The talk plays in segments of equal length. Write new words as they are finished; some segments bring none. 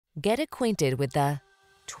Get acquainted with the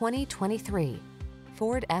 2023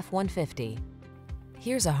 Ford F-150.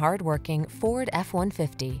 Here's a hard-working Ford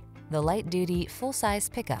F-150, the light-duty, full-size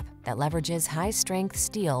pickup that leverages high-strength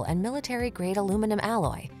steel and military-grade aluminum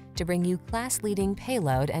alloy to bring you class-leading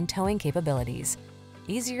payload and towing capabilities.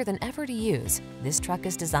 Easier than ever to use, this truck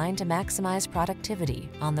is designed to maximize productivity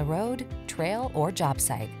on the road, trail, or job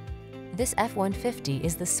site. This F-150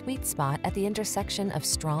 is the sweet spot at the intersection of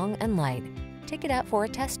strong and light. Take it out for a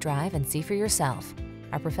test drive and see for yourself.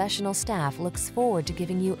 Our professional staff looks forward to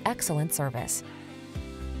giving you excellent service.